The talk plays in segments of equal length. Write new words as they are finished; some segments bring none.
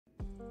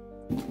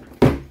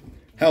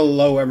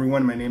Hello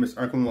everyone, my name is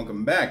Arkham and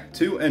welcome back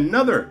to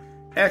another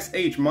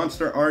SH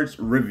Monsterarts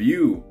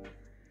review.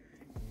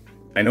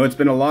 I know it's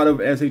been a lot of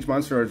SH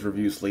Monsterarts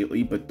reviews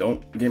lately, but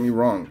don't get me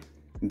wrong.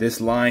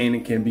 This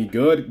line can be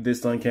good,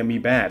 this line can be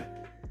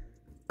bad.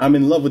 I'm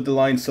in love with the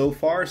line so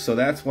far, so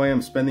that's why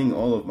I'm spending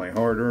all of my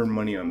hard-earned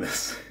money on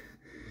this.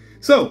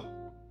 So,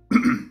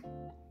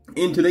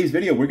 in today's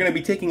video, we're going to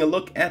be taking a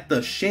look at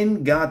the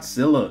Shin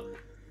Godzilla,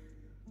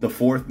 the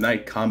Fourth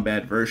Night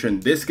Combat version.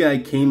 This guy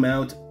came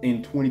out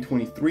in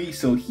 2023,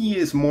 so he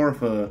is more of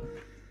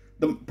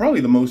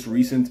probably the most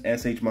recent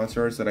SH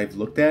Monsterarts that I've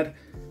looked at,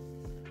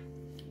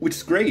 which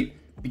is great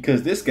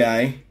because this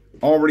guy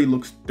already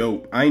looks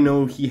dope. I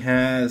know he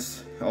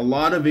has a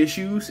lot of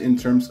issues in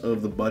terms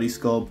of the body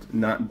sculpt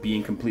not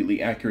being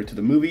completely accurate to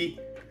the movie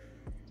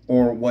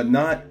or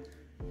whatnot,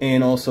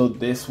 and also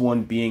this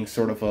one being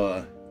sort of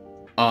a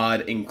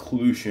odd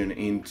inclusion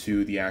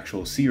into the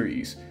actual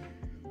series.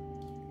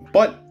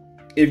 But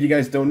if you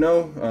guys don't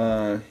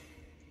know,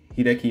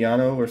 Hideki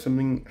Anno or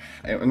something,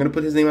 I'm going to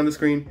put his name on the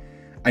screen.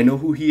 I know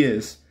who he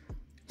is.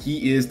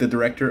 He is the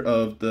director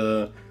of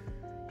the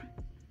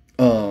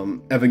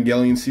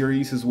Evangelion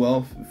series as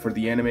well for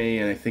the anime,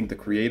 and I think the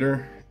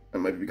creator. I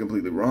might be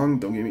completely wrong.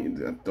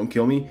 Don't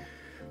kill me.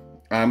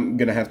 I'm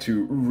going to have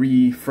to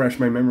refresh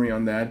my memory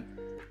on that.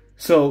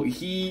 So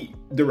he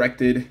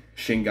directed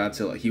Shin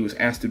Godzilla. He was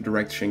asked to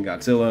direct Shin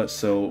Godzilla,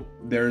 so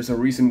there's a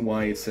reason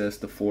why it says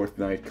the Fourth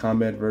Night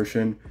Combat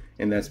version,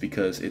 and that's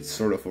because it's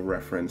sort of a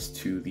reference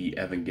to the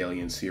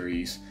Evangelion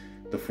series,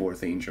 the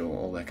Fourth Angel,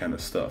 all that kind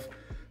of stuff.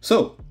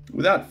 So,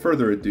 without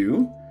further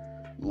ado,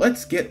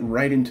 let's get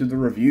right into the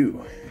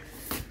review.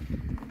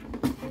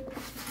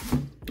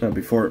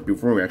 Before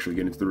we actually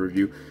get into the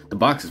review, the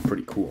box is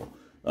pretty cool.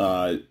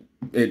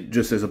 It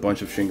just has a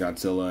bunch of Shin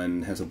Godzilla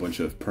and has a bunch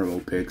of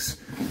promo pics.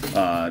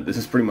 This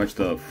is pretty much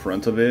the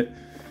front of it,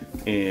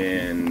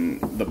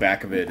 and the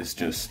back of it is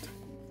just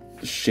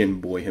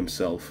Shin Boy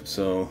himself.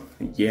 So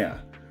yeah,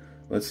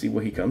 let's see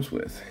what he comes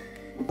with.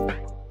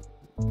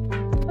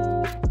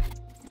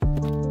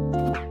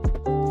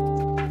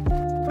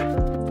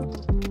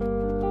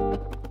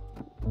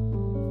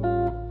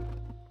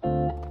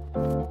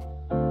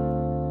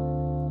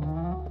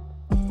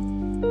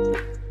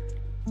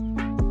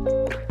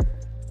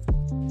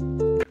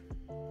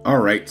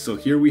 Alright, so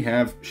here we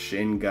have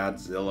Shin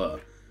Godzilla.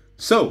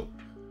 So,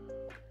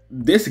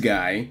 this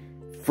guy,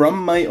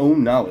 from my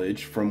own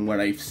knowledge, from what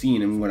I've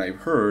seen and what I've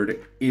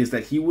heard, is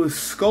that he was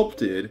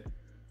sculpted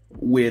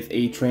with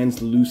a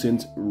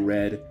translucent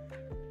red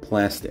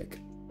plastic.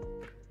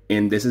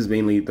 And this is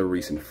mainly the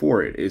reason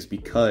for it, is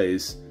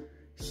because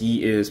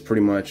he is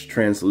pretty much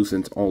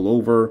translucent all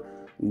over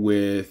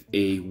with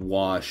a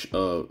wash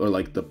of, or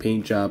like the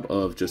paint job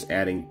of just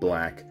adding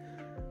black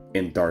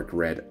and dark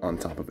red on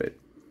top of it.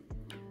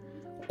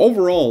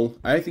 Overall,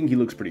 I think he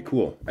looks pretty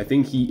cool. I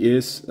think he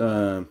is,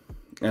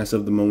 as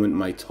of the moment,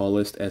 my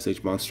tallest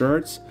SH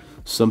Monsterarts.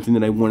 Something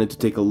that I wanted to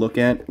take a look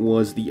at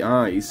was the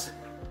eyes.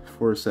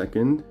 For a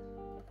second.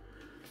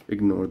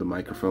 Ignore the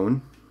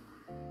microphone.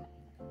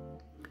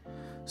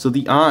 So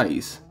the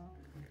eyes.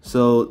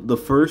 So the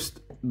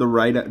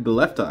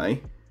left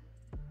eye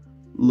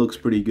looks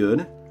pretty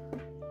good.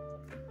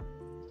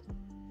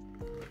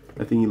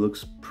 I think he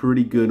looks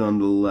pretty good on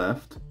the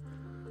left.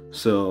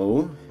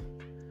 So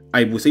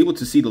I was able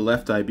to see the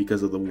left eye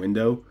because of the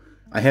window.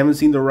 I haven't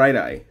seen the right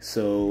eye,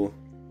 so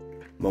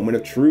moment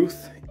of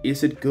truth,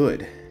 is it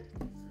good?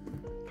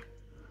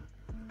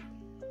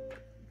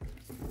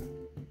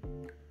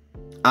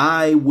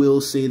 I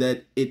will say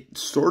that it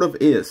sort of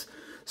is.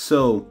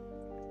 So,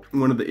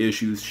 one of the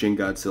issues Shin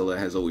Godzilla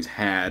has always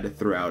had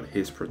throughout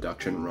his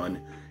production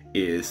run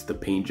is the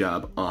paint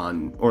job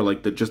on, or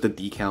like just the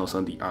decals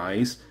on the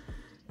eyes.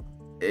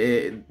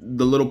 The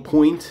little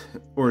point,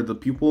 or the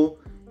pupil,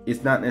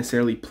 it's not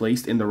necessarily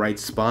placed in the right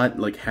spot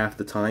like half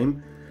the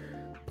time.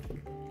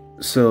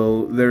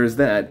 So there's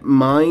that.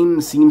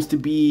 Mine seems to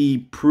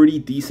be pretty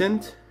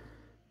decent.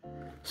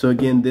 So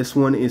again, this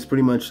one is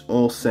pretty much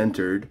all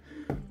centered,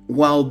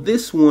 while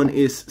this one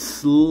is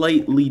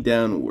slightly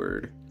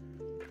downward,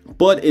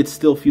 but it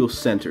still feels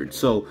centered.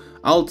 So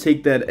I'll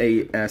take that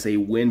as a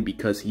win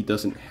because he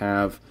doesn't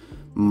have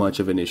much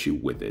of an issue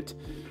with it.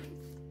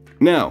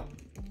 Now,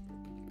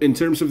 in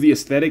terms of the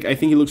aesthetic, I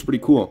think he looks pretty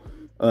cool.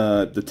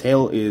 The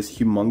tail is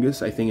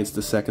humongous. I think it's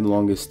the second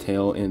longest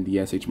tail in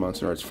the SH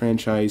Monsterarts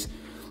franchise,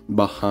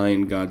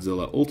 behind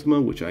Godzilla Ultima,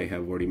 which I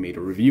have already made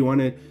a review on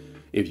it.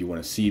 If you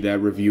want to see that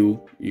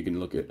review, you can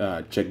look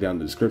at check down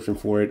the description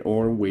for it,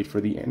 or wait for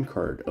the end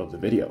card of the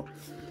video.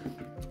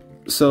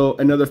 So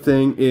another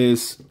thing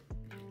is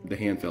the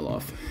hand fell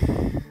off.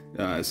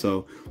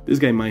 So this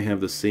guy might have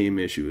the same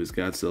issue as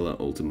Godzilla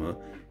Ultima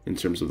in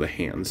terms of the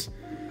hands,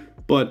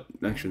 but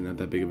actually not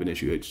that big of an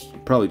issue. It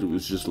probably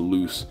was just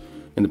loose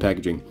in the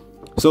packaging.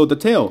 So the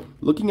tail,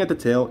 looking at the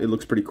tail, it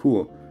looks pretty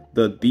cool.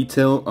 The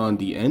detail on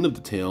the end of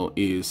the tail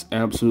is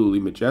absolutely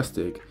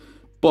majestic,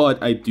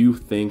 but I do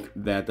think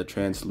that the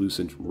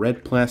translucent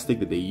red plastic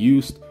that they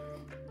used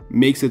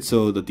makes it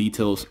so the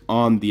details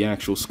on the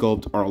actual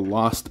sculpt are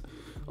lost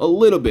a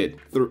little bit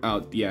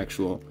throughout the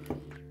actual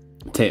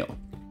tail.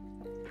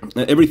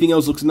 Everything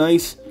else looks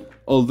nice,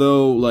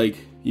 although like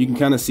you can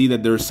kind of see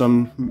that there's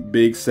some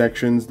big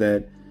sections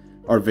that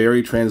are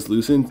very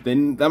translucent.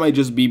 Then that might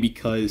just be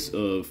because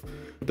of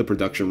the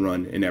production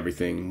run and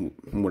everything,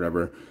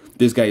 whatever.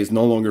 This guy is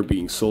no longer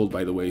being sold,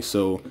 by the way,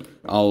 so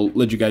I'll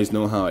let you guys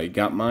know how I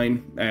got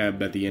mine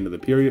at the end of the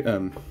period,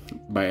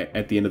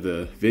 at the end of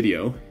the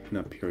video,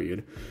 not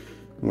period,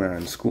 when I'm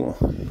in school.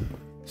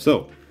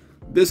 So,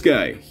 this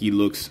guy,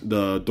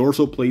 the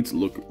dorsal plates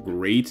look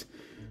great.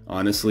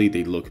 Honestly,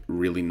 they look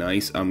really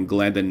nice. I'm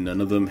glad that none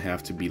of them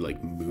have to be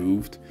like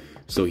moved,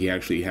 so he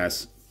actually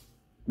has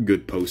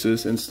good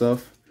poses and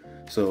stuff.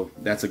 So,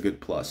 that's a good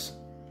plus.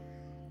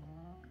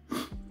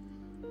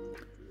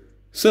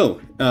 So,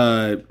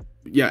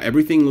 yeah,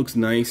 everything looks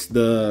nice.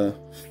 The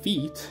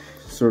feet,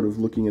 sort of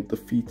looking at the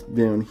feet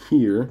down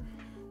here,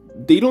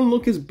 they don't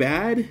look as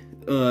bad.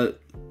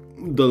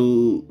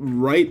 The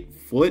right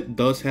foot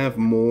does have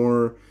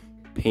more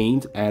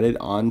paint added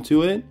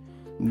onto it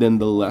than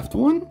the left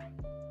one,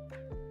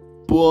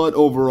 but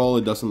overall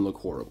it doesn't look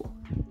horrible.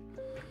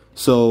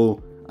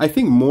 So I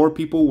think more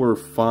people were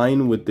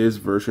fine with this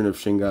version of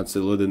Shin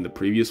Godzilla than the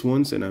previous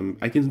ones, and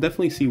I can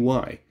definitely see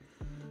why.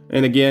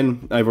 And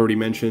again, I've already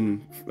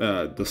mentioned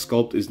the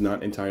sculpt is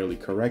not entirely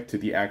correct to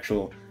the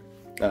actual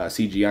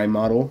CGI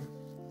model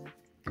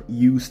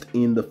used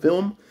in the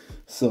film,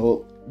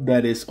 so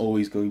that is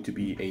always going to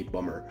be a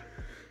bummer.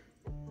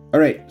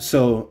 Alright,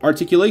 so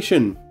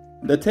articulation,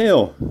 the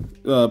tail,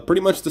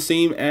 pretty much the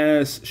same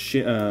as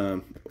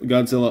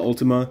Godzilla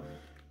Ultima.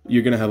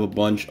 You're going to have a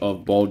bunch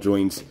of ball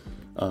joints.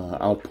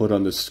 I'll put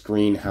on the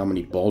screen how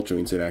many ball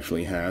joints it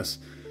actually has.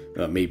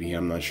 Maybe,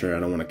 I'm not sure, I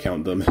don't want to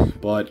count them,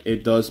 but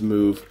it does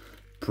move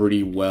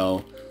pretty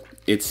well.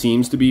 It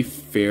seems to be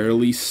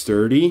fairly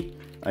sturdy.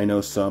 I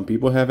know some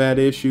people have had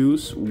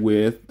issues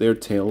with their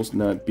tails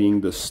not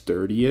being the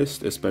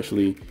sturdiest,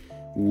 especially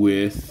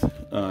with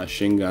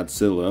Shin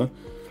Godzilla.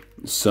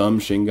 Some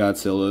Shin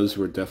Godzillas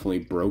were definitely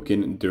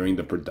broken during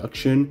the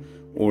production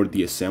or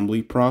the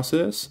assembly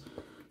process.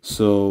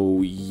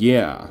 So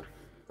yeah.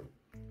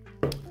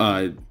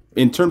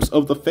 In terms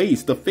of the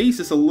face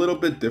is a little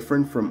bit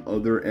different from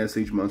other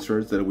SH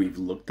Monsterarts that we've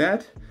looked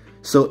at.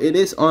 So it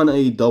is on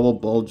a double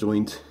ball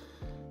joint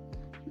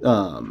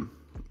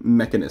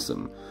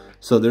mechanism.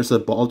 So there's a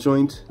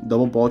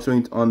double ball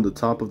joint on the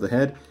top of the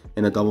head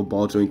and a double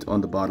ball joint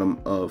on the bottom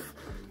of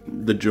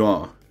the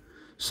jaw.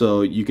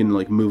 So you can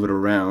like move it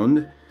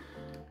around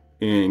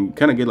and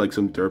kind of get like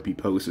some derpy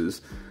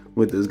poses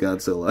with this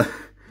Godzilla.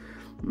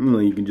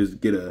 You can just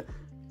get a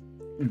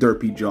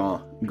derpy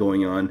jaw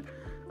going on.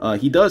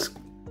 He does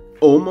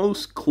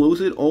almost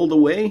close it all the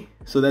way,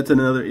 so that's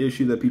another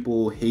issue that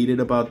people hated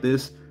about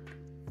this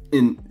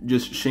in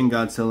just Shin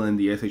Godzilla and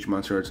the SH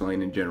Monsterarts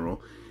line in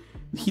general.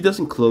 He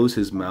doesn't close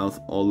his mouth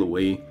all the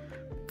way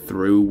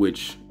through,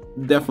 which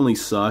definitely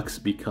sucks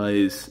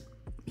because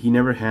he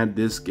never had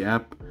this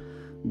gap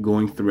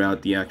going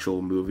throughout the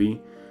actual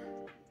movie,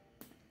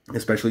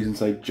 especially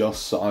since I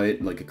just saw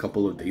it like a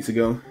couple of days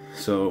ago.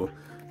 So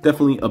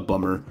definitely a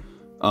bummer.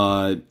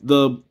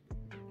 The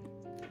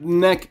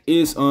neck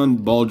is on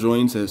ball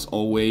joints as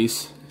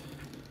always.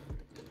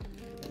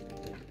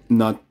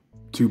 Not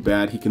too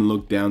bad. He can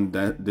look down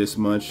this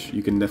much.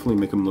 You can definitely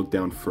make him look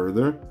down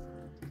further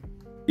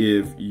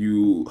if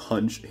you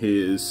hunch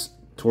his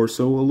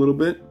torso a little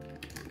bit,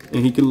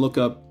 and he can look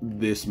up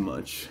this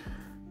much.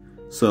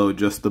 So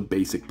just the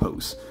basic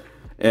pose.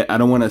 I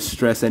don't want to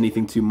stress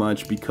anything too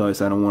much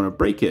because I don't want to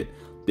break it.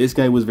 This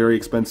guy was very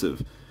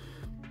expensive.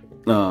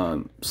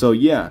 So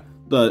yeah,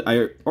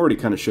 I already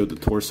kind of showed the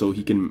torso.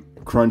 He can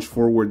crunch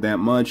forward that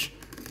much.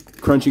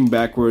 Crunching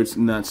backwards,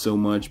 not so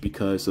much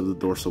because of the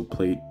dorsal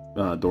plate,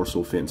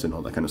 dorsal fins and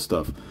all that kind of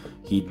stuff.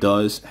 He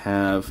does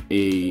have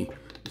a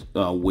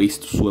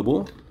waist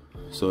swivel,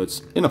 so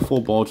it's in a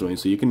full ball joint,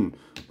 so you can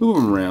move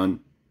him around,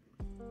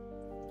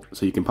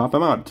 so you can pop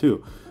him out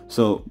too.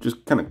 So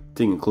just kind of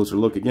taking a closer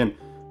look again,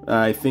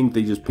 I think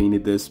they just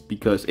painted this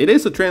because it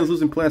is a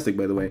translucent plastic,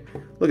 by the way.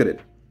 Look at it.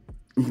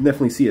 You can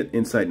definitely see it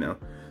inside now.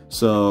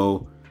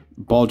 So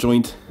ball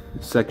joint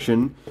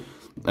section,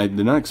 I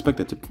did not expect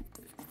it to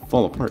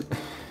fall apart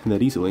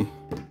that easily.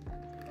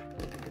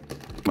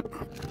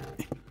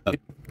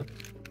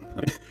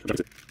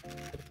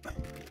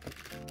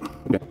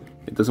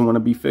 It doesn't want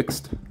to be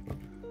fixed.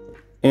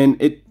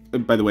 And it,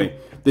 by the way,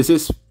 this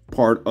is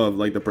part of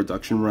like the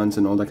production runs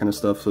and all that kind of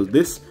stuff. So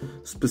this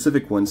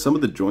specific one, some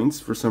of the joints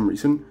for some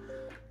reason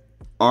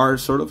are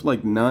sort of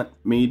like not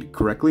made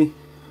correctly.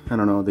 I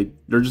don't know,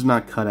 they're just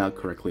not cut out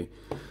correctly.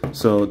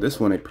 So this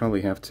one I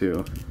probably have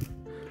to,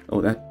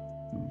 oh,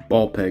 that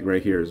ball peg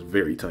right here is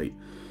very tight.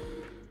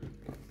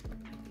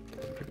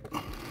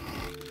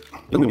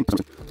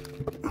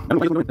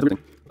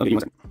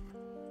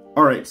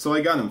 Alright, so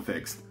I got them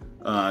fixed.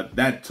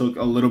 That took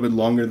a little bit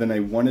longer than I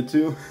wanted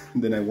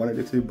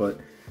it to, but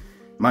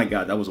my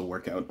god, that was a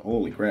workout.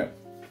 Holy crap.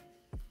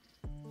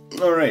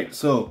 Alright,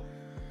 so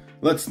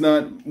let's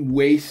not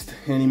waste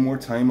any more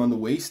time on the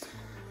waist.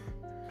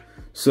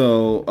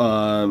 So,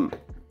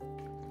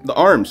 the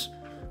arms.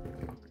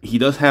 He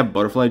does have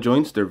butterfly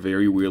joints. They're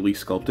very weirdly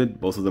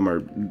sculpted. Both of them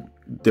are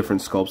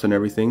different sculpts and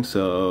everything,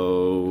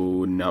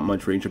 so not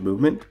much range of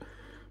movement,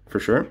 for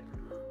sure.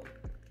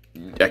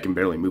 I can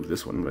barely move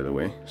this one, by the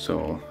way,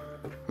 so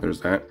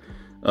there's that.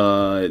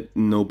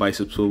 No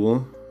bicep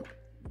swivel.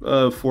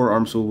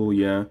 Forearm swivel,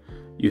 yeah.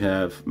 You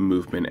have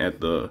movement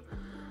at the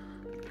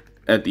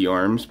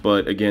arms,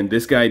 but again,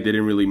 this guy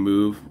didn't really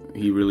move.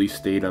 He really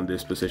stayed on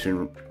this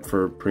position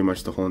for pretty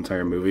much the whole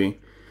entire movie,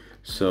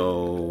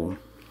 so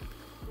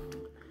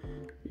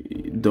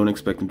don't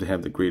expect him to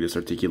have the greatest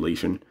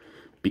articulation,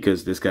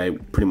 because this guy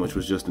pretty much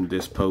was just in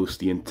this pose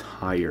the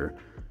entire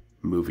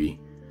movie.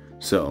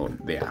 So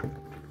yeah,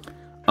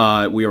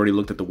 we already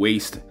looked at the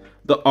waist.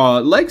 The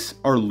legs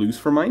are loose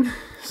for mine,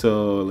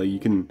 so like you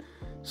can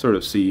sort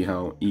of see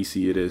how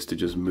easy it is to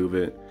just move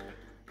it.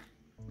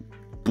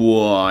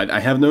 But I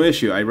have no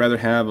issue. I'd rather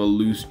have a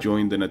loose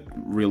joint than a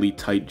really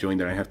tight joint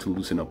that I have to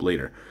loosen up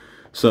later.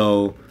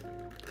 So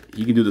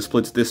he can do the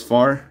splits this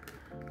far.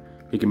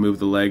 He can move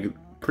the leg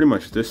pretty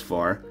much this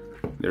far.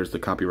 There's the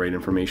copyright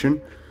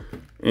information.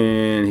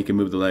 And he can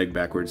move the leg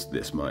backwards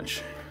this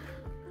much.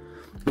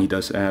 He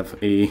does have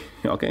a...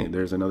 Okay,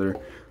 there's another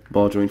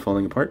ball joint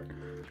falling apart.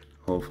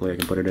 Hopefully I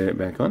can put it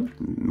back on.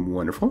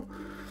 Wonderful.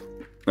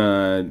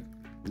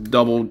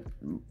 Double...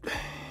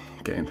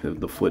 Okay,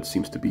 the foot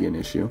seems to be an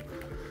issue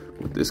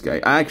with this guy.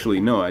 Actually,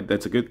 no,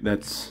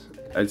 that's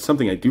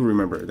something I do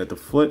remember, that the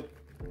foot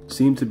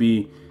seemed to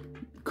be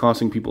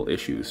causing people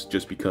issues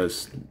just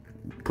because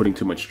putting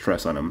too much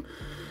stress on him.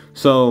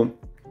 So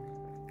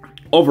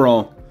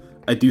overall,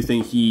 I do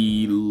think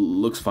he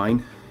looks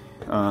fine.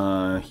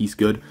 He's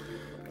good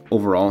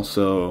overall.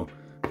 So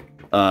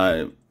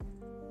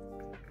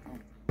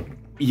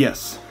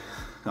yes,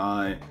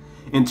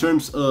 in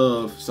terms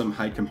of some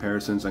height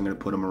comparisons, I'm gonna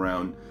put him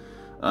around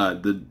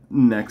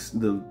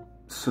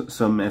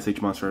some SH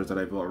Monsterarts that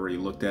I've already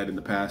looked at in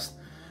the past.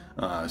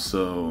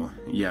 So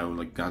yeah,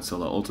 like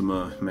Godzilla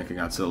Ultima,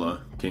 Mechagodzilla,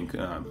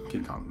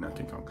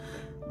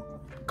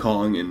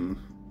 Kong, and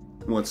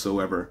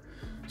whatsoever.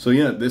 So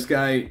yeah, this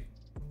guy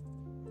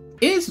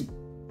is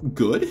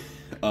good.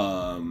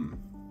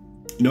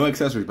 No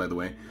accessories, by the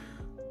way.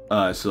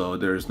 So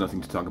there's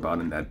nothing to talk about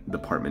in that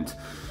department.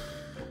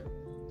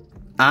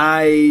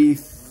 I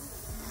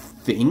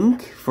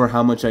think for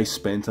how much I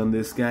spent on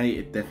this guy,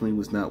 it definitely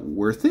was not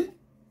worth it.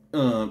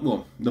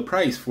 Well, the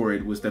price for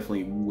it was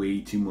definitely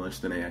way too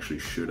much than I actually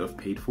should have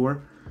paid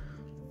for.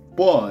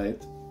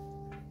 But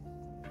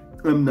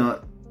I'm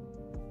not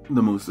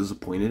the most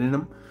disappointed in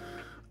him.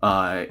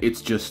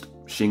 It's just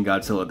Shin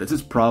Godzilla. This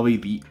is probably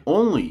the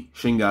only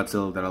Shin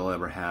Godzilla that I'll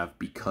ever have,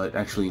 because...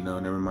 Actually, no,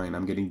 never mind.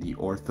 I'm getting the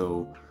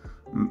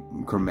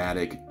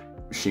orthochromatic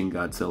Shin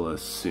Godzilla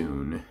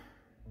soon.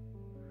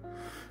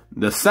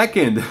 The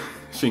second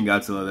Shin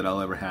Godzilla that I'll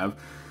ever have.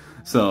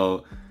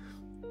 So,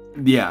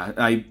 yeah,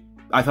 I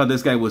thought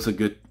this guy was a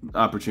good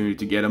opportunity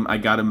to get him. I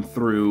got him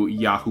through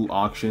Yahoo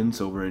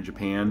Auctions over in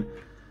Japan.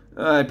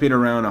 I paid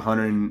around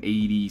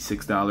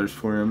 $186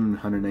 for him,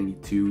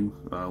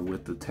 $192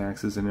 with the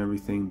taxes and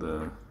everything,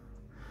 the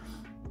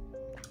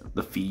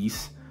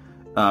fees.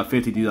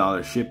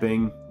 $52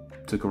 shipping.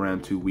 Took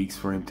around 2 weeks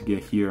for him to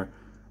get here.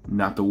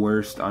 Not the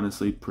worst,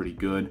 honestly, pretty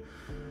good.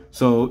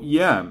 So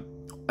yeah,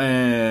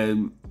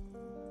 and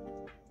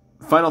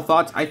final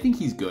thoughts. I think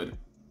he's good.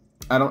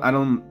 I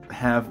don't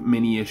have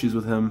many issues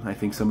with him. I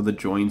think some of the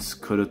joints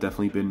could have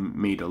definitely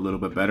been made a little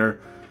bit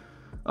better.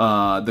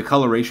 The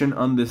coloration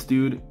on this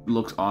dude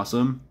looks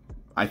awesome.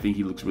 I think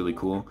he looks really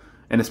cool,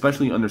 and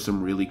especially under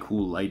some really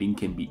cool lighting,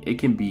 it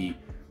can be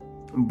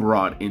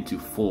brought into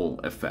full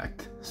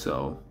effect.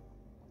 So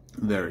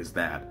there is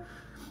that.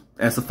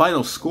 As the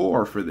final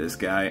score for this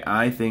guy,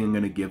 I think I'm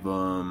gonna give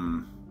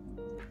him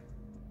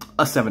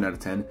a 7 out of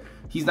 10.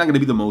 He's not gonna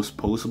be the most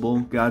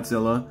poseable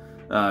Godzilla.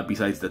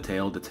 Besides the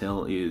tail. The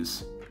tail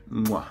is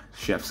mwah,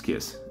 chef's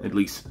kiss, at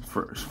least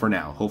for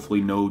now.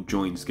 Hopefully no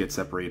joints get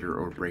separated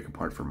or break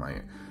apart for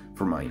mine.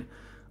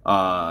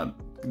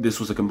 This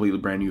was a completely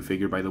brand new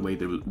figure, by the way.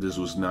 This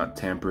was not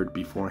tampered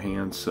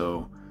beforehand,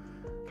 so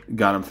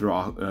got him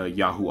through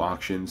Yahoo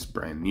Auctions,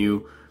 brand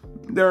new.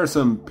 There are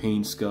some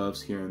paint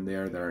scuffs here and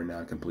there that are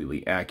not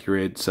completely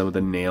accurate. Some of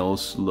the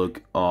nails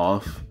look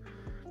off.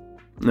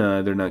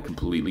 They're not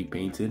completely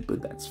painted,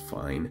 but that's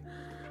fine.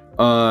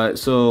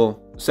 So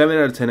 7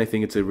 out of 10, I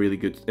think it's a really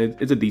good,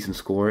 it's a decent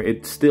score.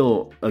 It's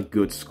still a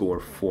good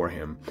score for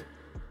him.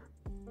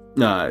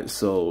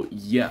 So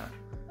yeah.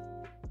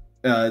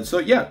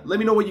 Let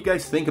me know what you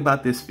guys think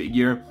about this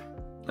figure.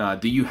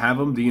 Do you have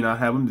him? Do you not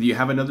have him? Do you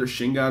have another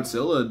Shin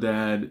Godzilla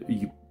that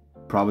you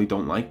probably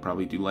don't like,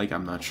 probably do like?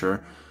 I'm not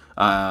sure.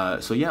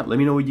 So yeah, let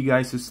me know what you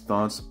guys'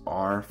 thoughts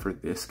are for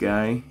this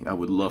guy. I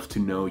would love to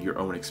know your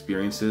own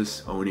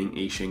experiences owning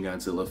a Shin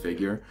Godzilla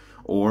figure,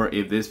 or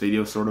if this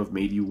video sort of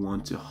made you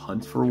want to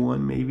hunt for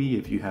one, maybe,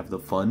 if you have the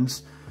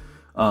funds.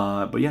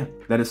 But yeah,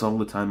 that is all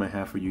the time I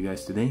have for you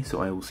guys today,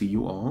 so I will see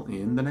you all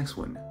in the next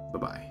one.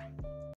 Bye-bye.